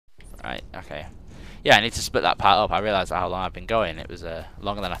Right, okay. Yeah, I need to split that part up. I realised how long I've been going. It was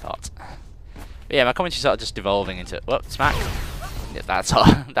longer than I thought. But yeah, my commentary sort of just devolving into... Whoop, smack. Yeah, that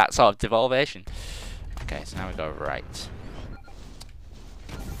sort of devolvation. Okay, so now we go right.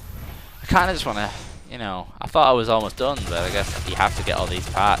 I kind of just want to, you know... I thought I was almost done, but I guess you have to get all these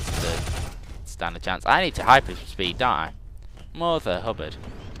parts to stand a chance. I need to hyper speed, don't I? Mother Hubbard.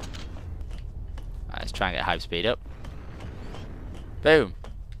 Right, let's try and get hyper speed up. Boom.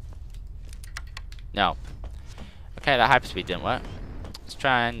 No. Okay, that hyperspeed didn't work. Let's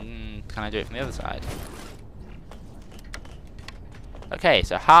try and... Can I do it from the other side? Okay,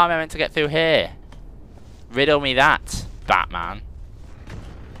 so how am I meant to get through here? Riddle me that, Batman.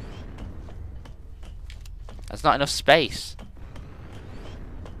 There's not enough space.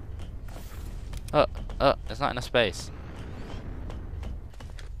 Oh, there's not enough space.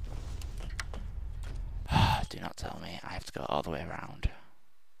 Do not tell me I have to go all the way around.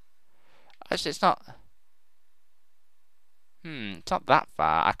 Actually, it's not... it's not that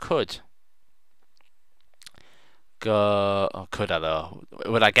far. I could go... Oh, could I though?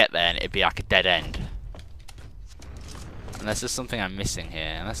 Would I get there and it'd be like a dead end? Unless there's something I'm missing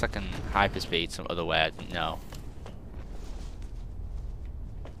here. Unless I can hyperspeed some other way I didn't know.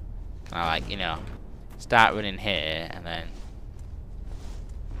 Can I, like, you know, start running here and then...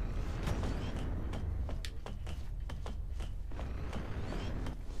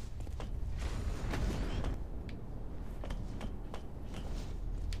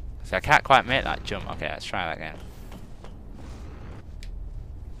 I can't quite make that jump. Okay, let's try that again.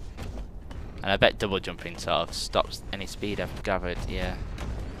 And I bet double jumping sort of stops any speed I've gathered, yeah.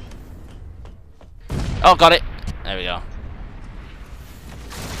 Oh, got it! There we go.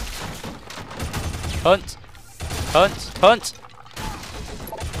 Hunt! Hunt! Hunt!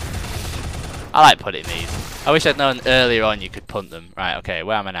 I like putting these. I wish I'd known earlier on you could punt them. Right, okay,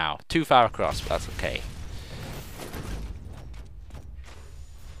 where am I now? Too far across, but that's okay.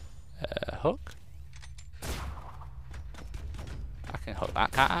 Hook? I can hook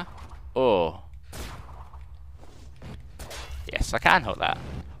that, can't I? Oh. Yes, I can hook that.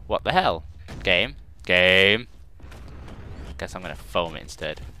 What the hell? Game. Game. Guess I'm gonna foam it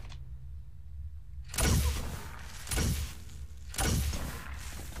instead.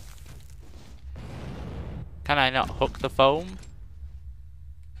 Can I not hook the foam?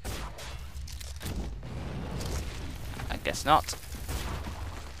 I guess not.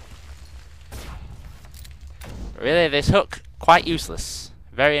 Really, this hook, quite useless.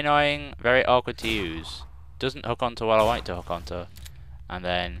 Very annoying, very awkward to use. Doesn't hook onto what I want it to hook onto. And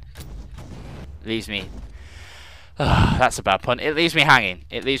then leaves me... that's a bad pun. It leaves me hanging.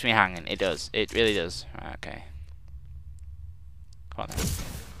 It leaves me hanging. It does. It really does. Right, okay. Come on then.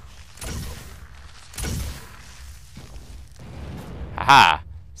 Haha.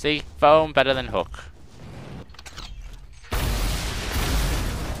 See? Foam better than hook.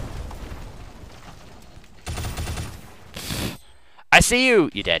 I see you!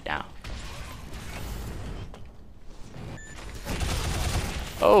 You're dead now.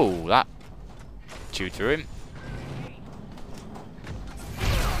 Oh, that chewed through him.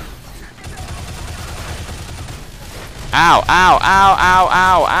 Ow, ow, ow, ow,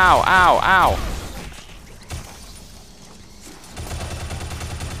 ow, ow, ow, ow.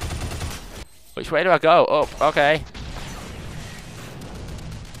 Which way do I go? Up, okay.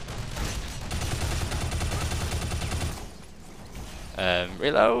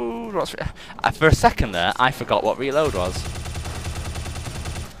 Reload. What's for a second there, I forgot what reload was.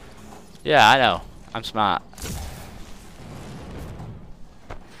 Yeah, I know. I'm smart.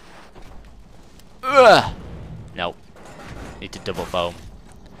 Ugh. Nope. Need to double foam.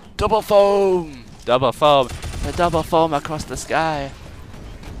 Double foam. Double foam. The double foam across the sky.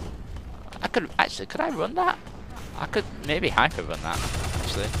 I could actually. Could I run that? I could maybe hyper run that.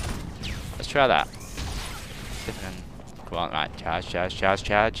 Actually, let's try that. See if I can. Come on, right, charge, charge, charge,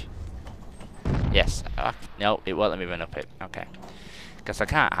 charge. Yes. No, it won't let me run up it. Okay. Guess I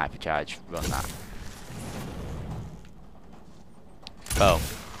can't hypercharge run that. Foam.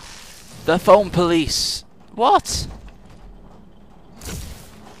 The foam police. What?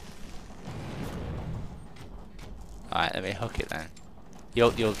 Alright, let me hook it then.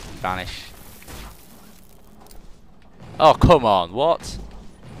 You'll vanish. Oh, come on, what?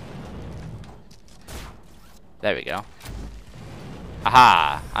 There we go.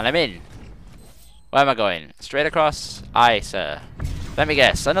 Aha! And I'm in. Where am I going? Straight across? Aye, sir. Let me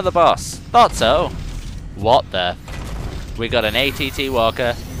guess, another boss. Thought so. What the? We got an ATT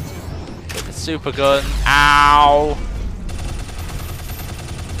walker with a super gun. Ow!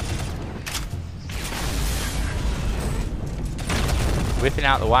 Ripping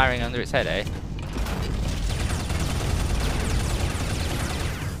out the wiring under its head, eh?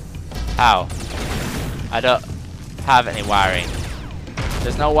 How? I don't have any wiring.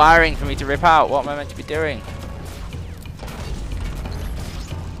 There's no wiring for me to rip out. What am I meant to be doing?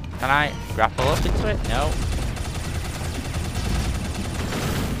 Can I grapple up into it? No.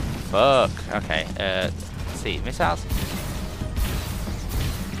 Fuck. Okay. Let's see. Missiles?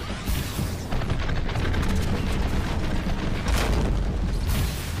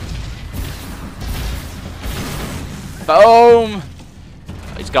 Boom!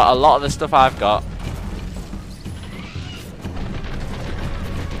 He's got a lot of the stuff I've got.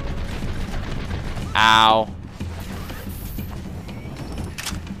 Ow.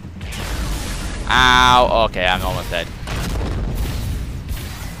 Ow. Okay, I'm almost dead.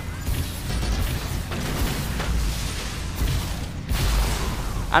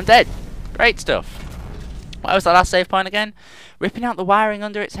 I'm dead. Great stuff. What was the last save point again? Ripping out the wiring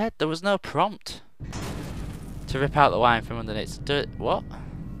under its head. There was no prompt to rip out the wiring from underneath. What?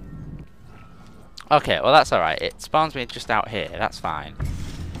 Okay, well that's alright. It spawns me just out here. That's fine.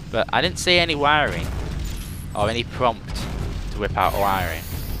 But I didn't see any wiring or any prompt to whip out wiring.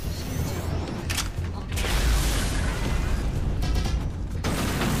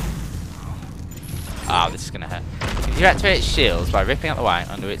 Oh, this is gonna hurt. You activate its shields by ripping out the wiring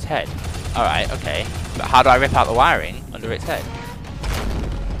under its head. Alright, okay. But how do I rip out the wiring under its head?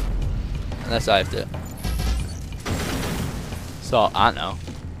 Unless I have to... So, I don't know.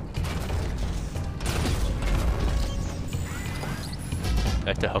 Do I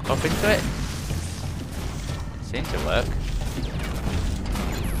have to hook up into it? Seems to work.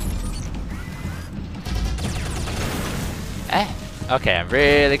 Okay, I'm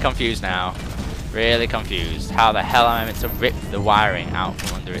really confused now. Really confused. How the hell am I meant to rip the wiring out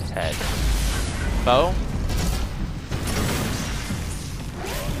from under its head? Foam?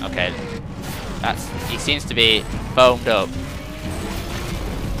 Okay. He seems to be foamed up.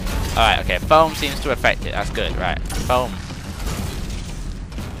 Alright, okay. Foam seems to affect it. That's good. Right. Foam.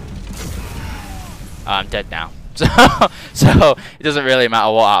 Oh, I'm dead now. So it doesn't really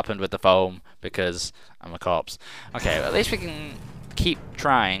matter what happened with the foam because I'm a corpse. Okay, well, at least we can keep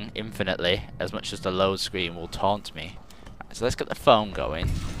trying infinitely as much as the load screen will taunt me. Right, so let's get the foam going.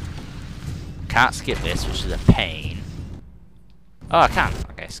 Can't skip this, which is a pain. Oh, I can.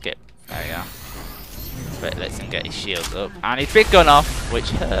 Okay, skip. There we go. But let's him get his shields up. And his big gun off, which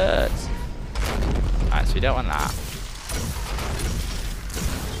hurts. Alright, so we don't want that.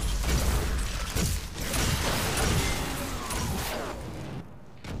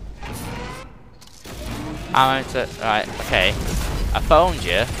 I'm going to... Right, okay. I phoned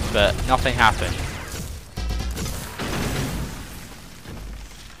you, but nothing happened.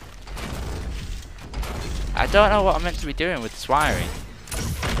 I don't know what I'm meant to be doing with this wiring.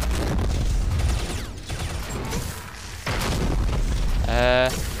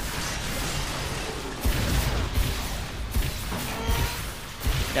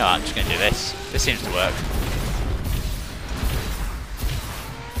 No, I'm just going to do this. This seems to work.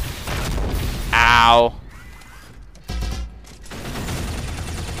 Ow.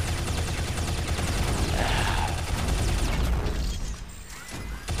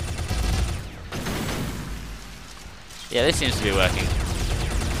 Yeah, this seems to be working.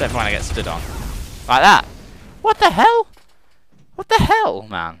 Except when I get stood on. Like that. What the hell? What the hell,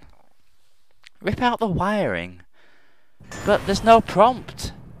 man? Rip out the wiring. But there's no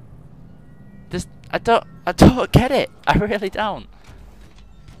prompt. I don't get it. I really don't.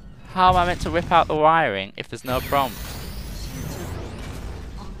 How am I meant to rip out the wiring if there's no prompt?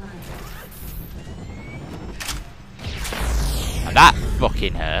 And that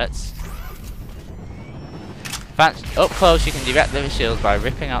fucking hurts. Up close you can deactivate the shields by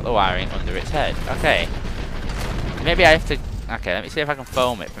ripping out the wiring under its head. Okay. Maybe I have to... Okay, let me see if I can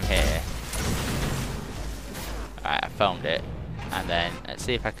foam it from here. Alright, I foamed it. And then, let's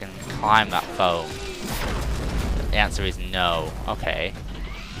see if I can climb that foam. The answer is no. Okay.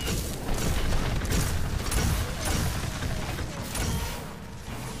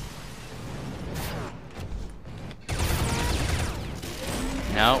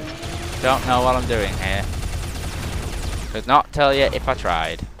 No. Don't know what I'm doing here. Could not tell you if I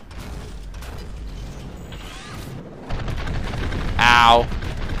tried. Ow.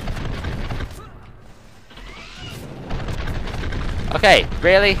 Okay,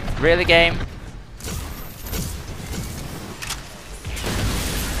 really? Really, game?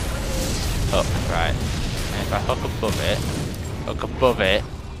 Oh, right. And if I hook above it,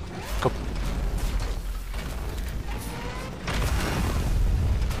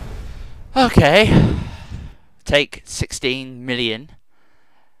 okay. Take 16 million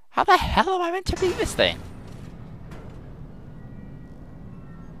How the hell am I meant to beat this thing?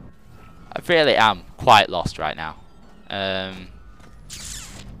 I really am quite lost right now. I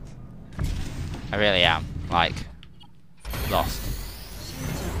really am, like, lost.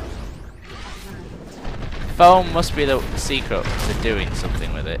 Foam must be the secret to doing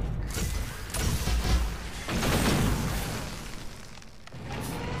something with it.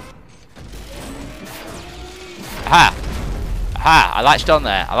 Aha! Aha! I latched on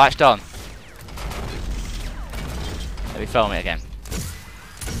there. I latched on. Let me foam it again.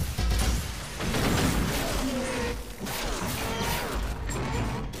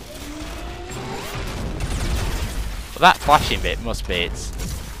 Well, that flashing bit must be its...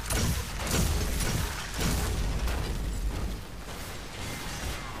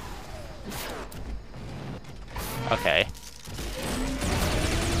 Okay.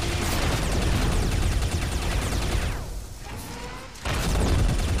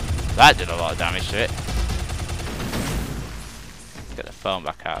 That did a lot of damage to it. Let's get the foam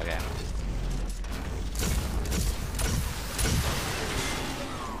back out again.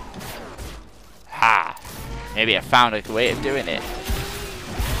 Ha! Maybe I found a way of doing it.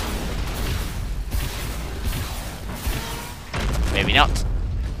 Maybe not.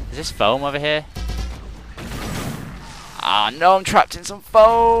 Is this foam over here? Ah, no, I'm trapped in some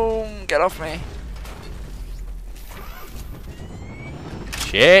foam! Get off me.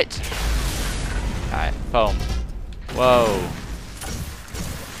 Shit! Alright, foam. Whoa.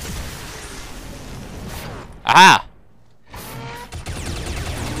 Aha!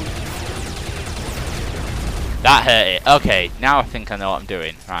 That hurt it. Okay, now I think I know what I'm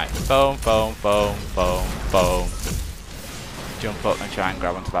doing. Right, foam, foam, foam, foam, foam. Jump up and try and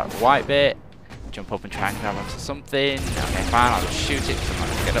grab onto that white bit. Jump up and try and grab onto something. Okay, fine, I'll just shoot it because I'm not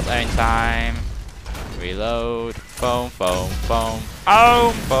going to get up there in time. Reload. Foam, foam, foam.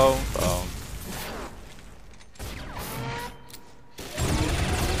 Foam, foam, foam.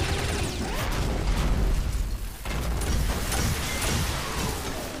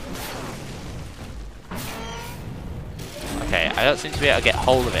 Okay, I don't seem to be able to get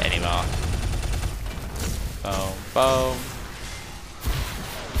hold of it anymore. Foam, foam.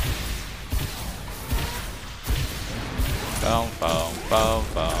 Foam, foam, foam,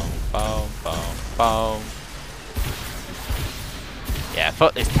 foam, foam, foam, foam. Yeah,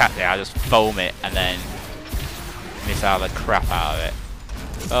 fuck this tactic, I'll just foam it and then missile the crap out of it.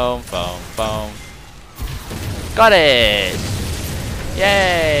 Foam, foam, foam. Got it!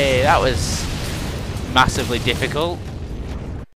 Yay! That was massively difficult.